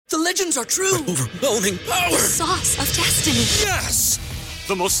The legends are true. Overwhelming power! Sauce of destiny. Yes!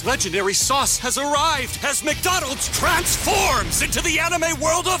 The most legendary sauce has arrived as McDonald's transforms into the anime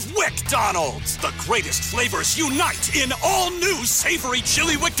world of WickDonald's. The greatest flavors unite in all new savory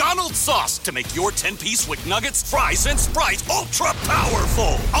chili McDonald's sauce to make your 10-piece Wick Nuggets, fries, and Sprite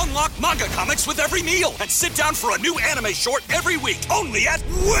ultra-powerful. Unlock manga comics with every meal and sit down for a new anime short every week only at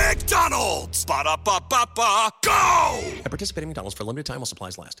WickDonald's. Ba-da-ba-ba-ba, go! At participating McDonald's for a limited time while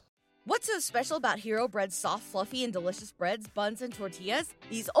supplies last. What's so special about Hero Bread's soft, fluffy, and delicious breads, buns, and tortillas?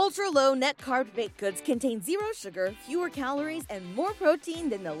 These ultra-low net-carb baked goods contain zero sugar, fewer calories, and more protein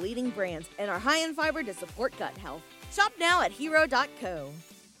than the leading brands, and are high in fiber to support gut health. Shop now at hero.co.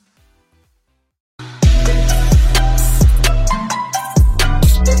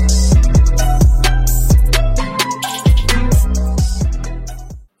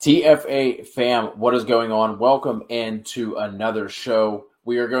 TFA fam, what is going on? Welcome into another show.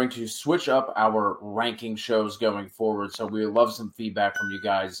 We are going to switch up our ranking shows going forward, so we would love some feedback from you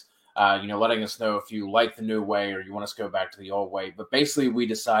guys, letting us know if you like the new way or you want us to go back to the old way. But basically, we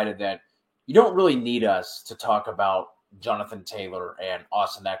decided that you don't really need us to talk about Jonathan Taylor and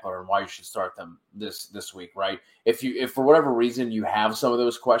Austin Ekeler and why you should start them this week, right? If for whatever reason you have some of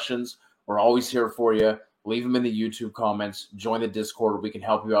those questions, we're always here for you. Leave them in the YouTube comments. Join the Discord. We can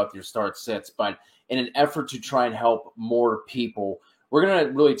help you out with your start sits. But in an effort to try and help more people, we're going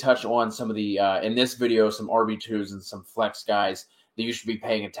to really touch on some of the, in this video, some RB2s and some flex guys that you should be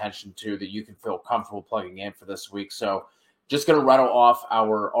paying attention to that you can feel comfortable plugging in for this week. So just going to rattle off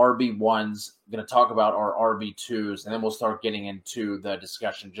our RB1s, going to talk about our RB2s, and then we'll start getting into the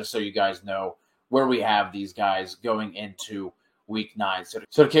discussion just so you guys know where we have these guys going into Week 9. So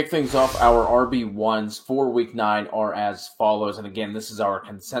to kick things off, our RB1s for Week 9 are as follows. And again, this is our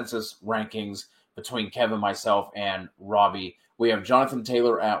consensus rankings between Kevin, myself, and Robbie. We have Jonathan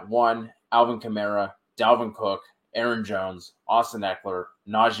Taylor at 1, Alvin Kamara, Dalvin Cook, Aaron Jones, Austin Ekeler,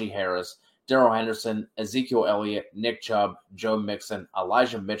 Najee Harris, Darrell Henderson, Ezekiel Elliott, Nick Chubb, Joe Mixon,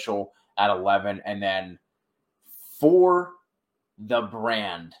 Elijah Mitchell at 11. And then for the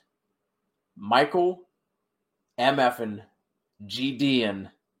brand, Michael MFN GD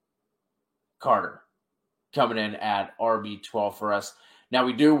Carter coming in at RB12 for us. Now,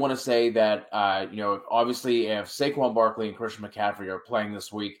 we do want to say that, obviously if Saquon Barkley and Christian McCaffrey are playing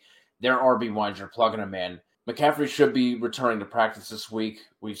this week, they're RB1s, you're plugging them in. McCaffrey should be returning to practice this week.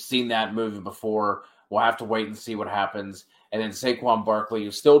 We've seen that movie before. We'll have to wait and see what happens. And then Saquon Barkley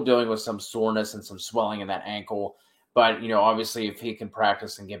is still dealing with some soreness and some swelling in that ankle. But, obviously if he can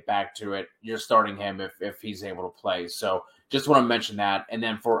practice and get back to it, you're starting him if he's able to play. So just want to mention that. And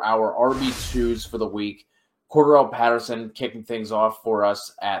then for our RB2s for the week, Cordarrelle Patterson kicking things off for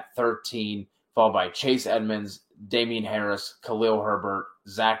us at 13, followed by Chase Edmonds, Damian Harris, Khalil Herbert,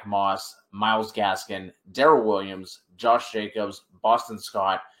 Zach Moss, Myles Gaskin, Darrell Williams, Josh Jacobs, Boston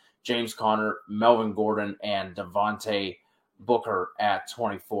Scott, James Conner, Melvin Gordon, and Devontae Booker at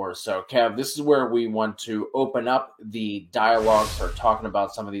 24. So, Kev, this is where we want to open up the dialogue, start talking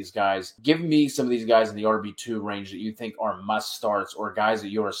about some of these guys. Give me some of these guys in the RB2 range that you think are must-starts or guys that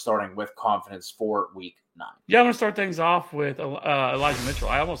you are starting with confidence for Week 9. Yeah, I'm going to start things off with Elijah Mitchell.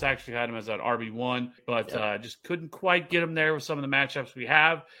 I almost actually had him as an RB1, but just couldn't quite get him there with some of the matchups we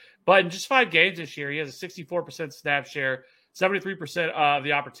have. But in just 5 games this year, he has a 64% snap share, 73% of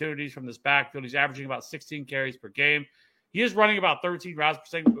the opportunities from this backfield. He's averaging about 16 carries per game. He is running about 13 routes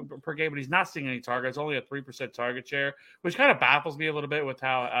per game, but he's not seeing any targets, only a 3% target share, which kind of baffles me a little bit with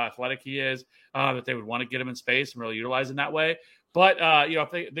how athletic he is, that they would want to get him in space and really utilize him that way. But,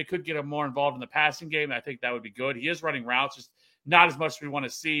 if they could get him more involved in the passing game, I think that would be good. He is running routes, just not as much as we want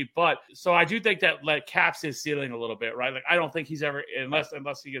to see. But so I do think that caps his ceiling a little bit, right? Like I don't think he's ever, unless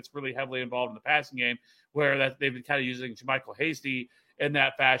he gets really heavily involved in the passing game, where that they've been kind of using JaMycal Hasty in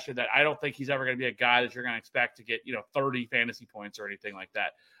that fashion, that I don't think he's ever going to be a guy that you're going to expect to get, 30 fantasy points or anything like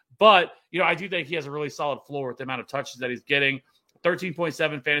that. But, I do think he has a really solid floor with the amount of touches that he's getting.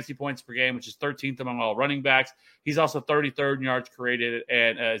 13.7 fantasy points per game, which is 13th among all running backs. He's also 33rd in yards created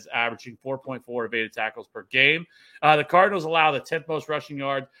and is averaging 4.4 evaded tackles per game. The Cardinals allow the 10th most rushing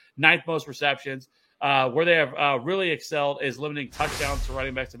yards, 9th most receptions. Where they have really excelled is limiting touchdowns to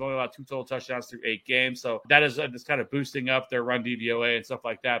running backs. They've only allowed 2 total touchdowns through 8 games. So that is just kind of boosting up their run DVOA and stuff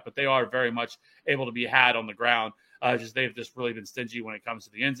like that. But they are very much able to be had on the ground. They've just really been stingy when it comes to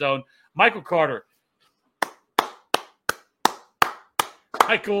the end zone. Michael Carter.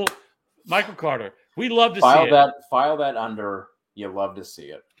 Michael Carter. We love to see it. File that under. You love to see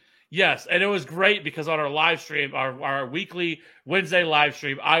it. Yes, and it was great because on our live stream, our weekly Wednesday live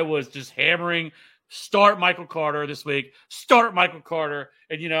stream, I was just hammering start Michael Carter this week. Start Michael Carter.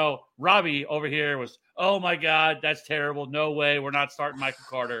 And, Robbie over here was, oh, my God, that's terrible. No way. We're not starting Michael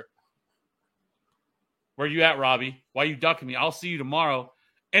Carter. Where you at, Robbie? Why are you ducking me? I'll see you tomorrow.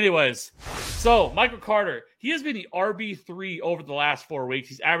 Anyways, so Michael Carter, he has been the RB3 over the last 4 weeks.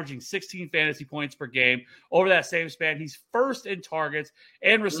 He's averaging 16 fantasy points per game. Over that same span, he's first in targets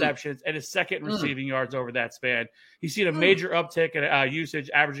and receptions and is second in receiving yards over that span. He's seen a major uptick in usage,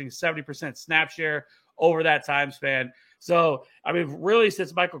 averaging 70% snap share over that time span. So, really,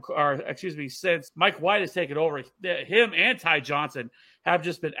 since Mike White has taken over, him and Ty Johnson have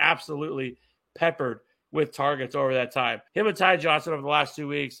just been absolutely peppered with targets over that time. Him and Ty Johnson over the last 2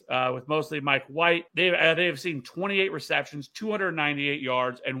 weeks, with mostly Mike White, they have seen 28 receptions, 298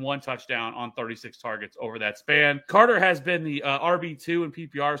 yards, and 1 touchdown on 36 targets over that span. Carter has been the RB2 in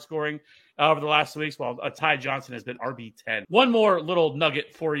PPR scoring over the last 2 weeks, while Ty Johnson has been RB10. One more little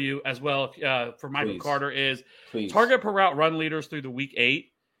nugget for you as well for Michael Carter is target per route run leaders through the week 8.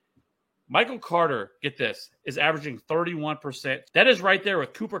 Michael Carter, get this, is averaging 31%. That is right there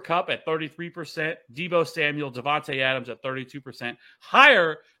with Cooper Kupp at 33%, Deebo Samuel, Devontae Adams at 32%,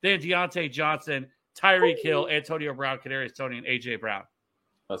 higher than Deontay Johnson, Tyreek Hill, Antonio Brown, Kadarius Toney, and A.J. Brown.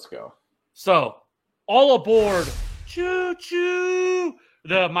 Let's go. So, all aboard, choo-choo,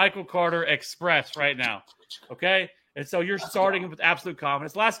 the Michael Carter Express right now, okay? And so you're starting with absolute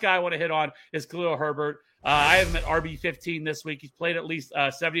confidence. Last guy I want to hit on is Khalil Herbert. I have him at RB15 this week. He's played at least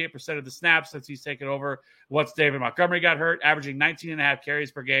 78% of the snaps since he's taken over once David Montgomery got hurt, averaging 19.5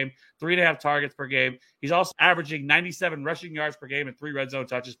 carries per game, 3.5 targets per game. He's also averaging 97 rushing yards per game and 3 red zone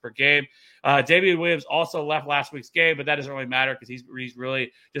touches per game. Damian Williams also left last week's game, but that doesn't really matter because he's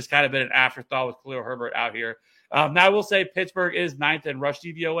really just kind of been an afterthought with Khalil Herbert out here. Now, I will say Pittsburgh is 9th in rush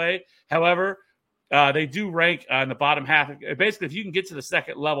DVOA. However, they do rank in the bottom half. Basically, if you can get to the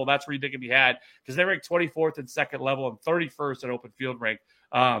second level, that's where they can be had because they rank 24th in second level and 31st in open field rank,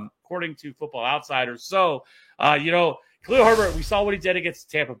 according to Football Outsiders. So, Khalil Herbert, we saw what he did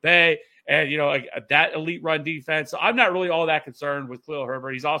against Tampa Bay and, that elite run defense. So I'm not really all that concerned with Khalil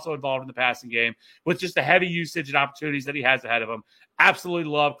Herbert. He's also involved in the passing game with just the heavy usage and opportunities that he has ahead of him.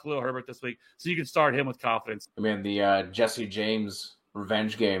 Absolutely love Khalil Herbert this week. So you can start him with confidence. The Jesse James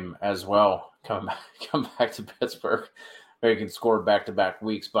revenge game as well. Come back to Pittsburgh where you can score back-to-back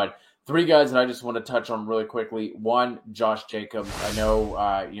weeks. But 3 guys that I just want to touch on really quickly. 1, Josh Jacobs. I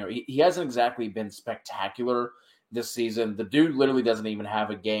know, he hasn't exactly been spectacular this season. The dude literally doesn't even have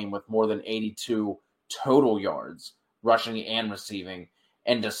a game with more than 82 total yards, rushing and receiving.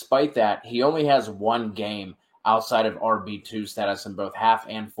 And despite that, he only has 1 game outside of RB2 status in both half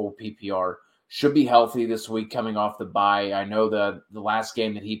and full PPR. Should be healthy this week coming off the bye. I know the last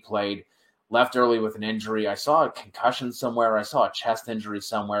game that he played left early with an injury. I saw a concussion somewhere. I saw a chest injury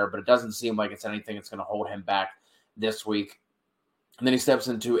somewhere, but it doesn't seem like it's anything that's going to hold him back this week. And then he steps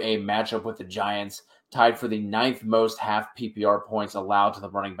into a matchup with the Giants, tied for the 9th most half PPR points allowed to the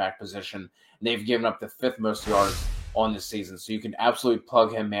running back position. And they've given up the 5th most yards on the season. So you can absolutely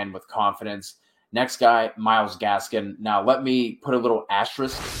plug him in with confidence. Next guy, Myles Gaskin. Now, let me put a little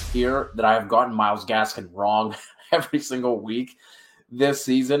asterisk here that I have gotten Myles Gaskin wrong every single week this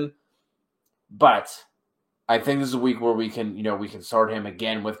season. But I think this is a week where we can start him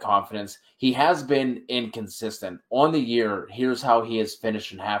again with confidence. He has been inconsistent. On the year, here's how he has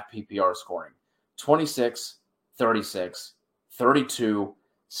finished in half PPR scoring. 26, 36, 32,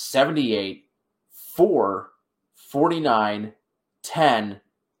 78, 4, 49, 10,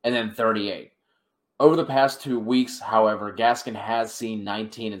 and then 38. Over the past 2 weeks, however, Gaskin has seen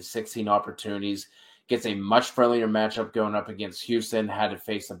 19 and 16 opportunities, gets a much friendlier matchup going up against Houston, had to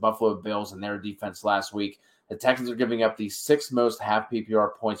face the Buffalo Bills and their defense last week. The Texans are giving up the 6th most half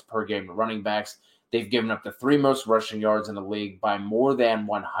PPR points per game to running backs. They've given up the 3 most rushing yards in the league by more than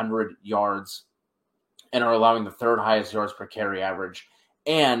 100 yards and are allowing the 3rd highest yards per carry average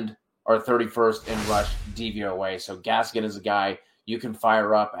and are 31st in rush DVOA. So Gaskin is a guy you can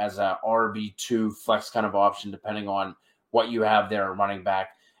fire up as a RB2 flex kind of option depending on what you have there at running back.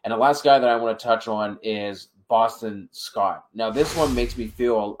 And the last guy that I want to touch on is Boston Scott. Now, this one makes me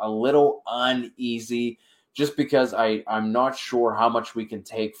feel a little uneasy just because I'm not sure how much we can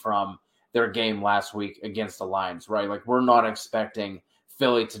take from their game last week against the Lions, right? Like, we're not expecting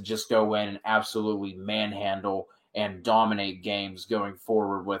Philly to just go in and absolutely manhandle and dominate games going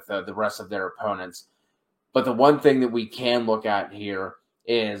forward with the rest of their opponents. But the one thing that we can look at here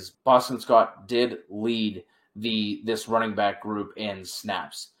is Boston Scott did lead this running back group in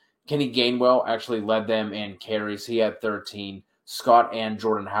snaps. Kenny Gainwell actually led them in carries. He had 13. Scott and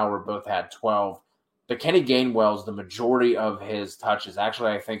Jordan Howard both had 12. But Kenny Gainwell's the majority of his touches,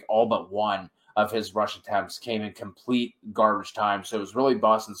 actually I think all but one of his rush attempts came in complete garbage time. So it was really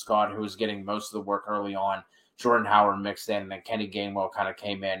Boston Scott who was getting most of the work early on. Jordan Howard mixed in, and then Kenny Gainwell kind of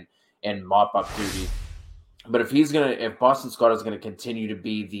came in and mop up duty. But if Boston Scott is going to continue to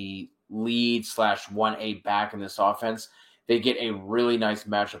be the lead / 1A back in this offense, they get a really nice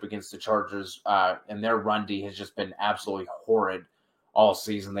matchup against the Chargers, and their run D has just been absolutely horrid all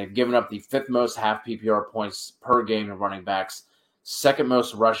season. They've given up the 5th most half PPR points per game to running backs, 2nd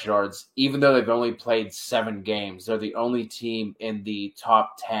most rush yards. Even though they've only played 7 games, they're the only team in the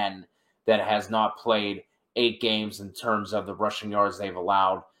top 10 that has not played 8 games in terms of the rushing yards they've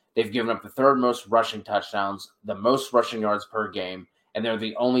allowed. They've given up the 3rd most rushing touchdowns, the most rushing yards per game, and they're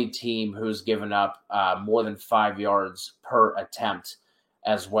the only team who's given up more than 5 yards per attempt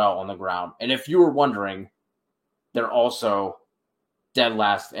as well on the ground. And if you were wondering, they're also dead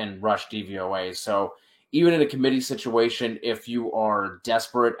last in rush DVOA. So even in a committee situation, if you are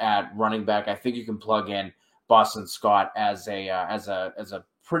desperate at running back, I think you can plug in Boston Scott as a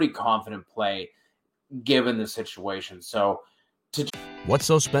pretty confident play given the situation. So what's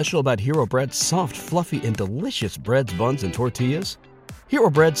so special about Hero Bread's soft, fluffy, and delicious breads, buns, and tortillas? Hero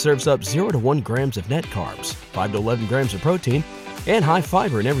Bread serves up 0 to 1 grams of net carbs, 5 to 11 grams of protein, and high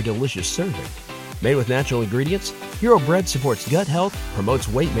fiber in every delicious serving. Made with natural ingredients, Hero Bread supports gut health, promotes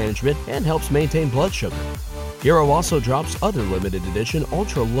weight management, and helps maintain blood sugar. Hero also drops other limited edition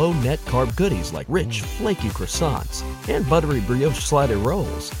ultra-low net carb goodies like rich, flaky croissants and buttery brioche slider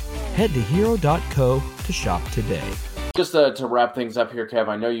rolls. Head to hero.co to shop today. Just to wrap things up here, Kev,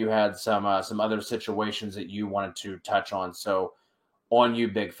 I know you had some other situations that you wanted to touch on. So on you,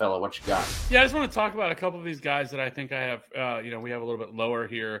 big fella, what you got? Yeah, I just want to talk about a couple of these guys that I think I have, we have a little bit lower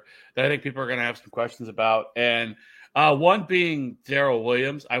here that I think people are going to have some questions about. And one being Darrell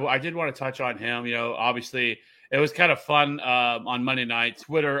Williams. I did want to touch on him. Obviously it was kind of fun on Monday night,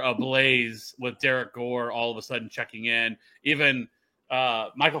 Twitter ablaze with Derek Gore all of a sudden checking in. Even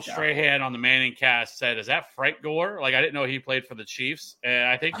Michael Strahan on the Manning cast said, "Is that Frank Gore?" Like, I didn't know he played for the Chiefs. And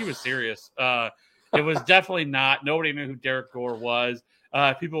I think he was serious. It was definitely not. Nobody knew who Derek Gore was.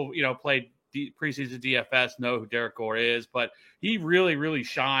 People, played preseason DFS know who Derek Gore is, but he really, really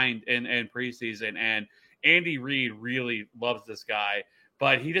shined in preseason. And Andy Reid really loves this guy,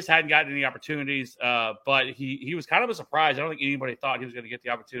 but he just hadn't gotten any opportunities. But he was kind of a surprise. I don't think anybody thought he was going to get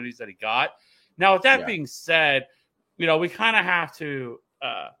the opportunities that he got. Now, with that being said, we kind of have to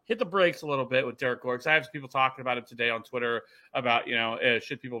hit the brakes a little bit with Derek Gore, because I have people talking about him today on Twitter about,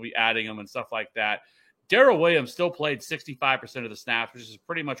 should people be adding him and stuff like that. Darrell Williams still played 65% of the snaps, which is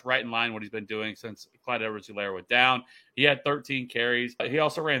pretty much right in line what he's been doing since Clyde Edwards-Helaire went down. He had 13 carries. He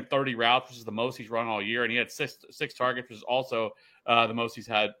also ran 30 routes, which is the most he's run all year, and he had six targets, which is also the most he's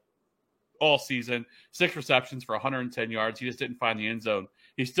had all season. 6 receptions for 110 yards. He just didn't find the end zone.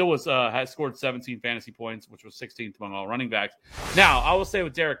 He still has scored 17 fantasy points, which was 16th among all running backs. Now, I will say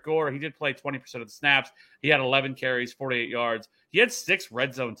with Derek Gore, he did play 20% of the snaps. He had 11 carries, 48 yards. He had 6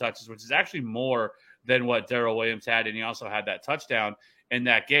 red zone touches, which is actually more than what Darrell Williams had, and he also had that touchdown in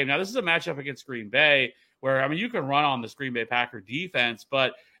that game. Now, this is a matchup against Green Bay where, you can run on this Green Bay Packer defense,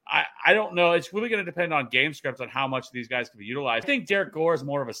 but I don't know. It's really going to depend on game scripts on how much these guys can be utilized. I think Derek Gore is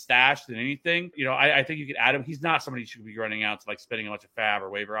more of a stash than anything. I think you could add him. He's not somebody you should be running out to like spending a bunch of fab or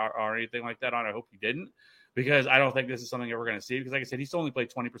waiver or anything like that on. I hope he didn't, because I don't think this is something that we're going to see. Because like I said, he's only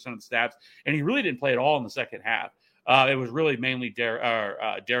played 20% of the snaps, and he really didn't play at all in the second half. It was really mainly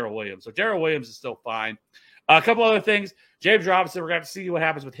Darrell Williams. So Darrell Williams is still fine. A couple other things. James Robinson, we're going to see what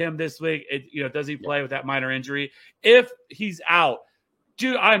happens with him this week. Does he play with that minor injury? If he's out,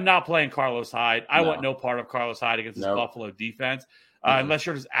 dude, I'm not playing Carlos Hyde. I want no part of Carlos Hyde against this Buffalo defense, unless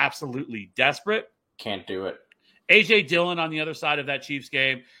you're just absolutely desperate. Can't do it. A.J. Dillon on the other side of that Chiefs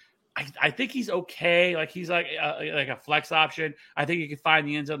game, I think he's okay. Like, he's like a flex option. I think you can find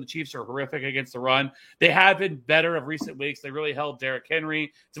the end zone. The Chiefs are horrific against the run. They have been better of recent weeks. They really held Derrick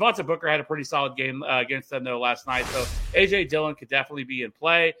Henry. Devontae Booker had a pretty solid game against them, though, last night. So A.J. Dillon could definitely be in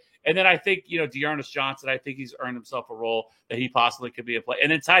play. And then I think, Dearness Johnson, I think he's earned himself a role that he possibly could be in play.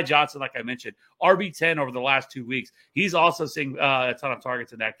 And then Ty Johnson, like I mentioned, RB10 over the last 2 weeks. He's also seeing a ton of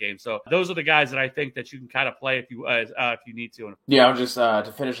targets in that game. So those are the guys that I think that you can kind of play if you need to. Yeah, I'll just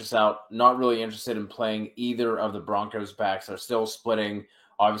to finish this out, not really interested in playing either of the Broncos backs. They're still splitting.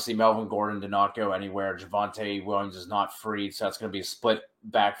 Obviously, Melvin Gordon did not go anywhere. Javonte Williams is not free, so that's going to be a split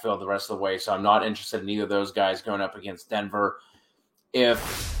backfield the rest of the way. So I'm not interested in either of those guys going up against Denver.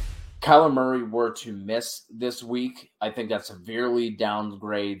 If Kyler Murray were to miss this week, I think that severely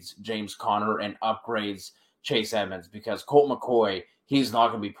downgrades James Conner and upgrades Chase Edmonds, because Colt McCoy, he's not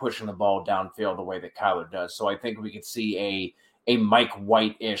going to be pushing the ball downfield the way that Kyler does. So I think we could see a Mike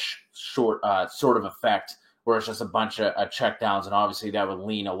White-ish sort of effect, where it's just a bunch of checkdowns, and obviously that would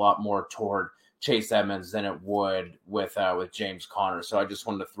lean a lot more toward Chase Edmonds than it would with James Conner. So I just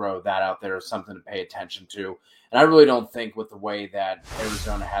wanted to throw that out there as something to pay attention to. And I really don't think, with the way that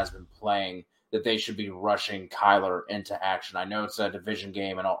Arizona has been playing, that they should be rushing Kyler into action. I know it's a division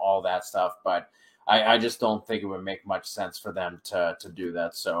game and all that stuff, but I just don't think it would make much sense for them to do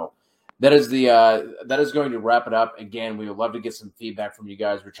that. So that is going to wrap it up. Again, we would love to get some feedback from you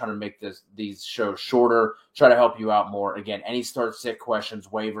guys. We're trying to make these shows shorter, try to help you out more. Again, any start-sit questions,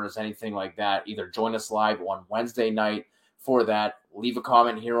 waivers, anything like that, either join us live on Wednesday night for that, leave a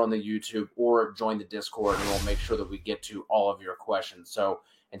comment here on the YouTube, or join the Discord, and we'll make sure that we get to all of your questions. So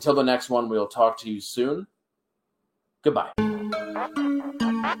until the next one, we'll talk to you soon. Goodbye.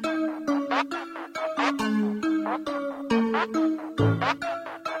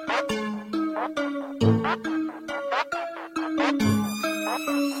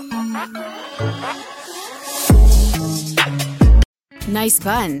 Nice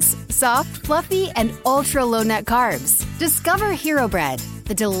buns, soft, fluffy, and ultra-low net carbs. Discover Hero Bread,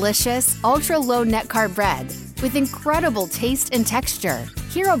 the delicious ultra-low net carb bread with incredible taste and texture.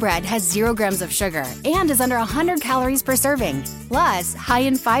 Hero Bread has 0 grams of sugar and is under 100 calories per serving. Plus, high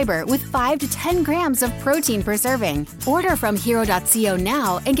in fiber with 5 to 10 grams of protein per serving. Order from hero.co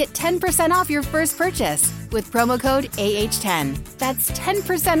now and get 10% off your first purchase with promo code AH10. That's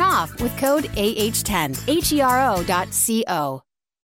 10% off with code AH10. HERO.co.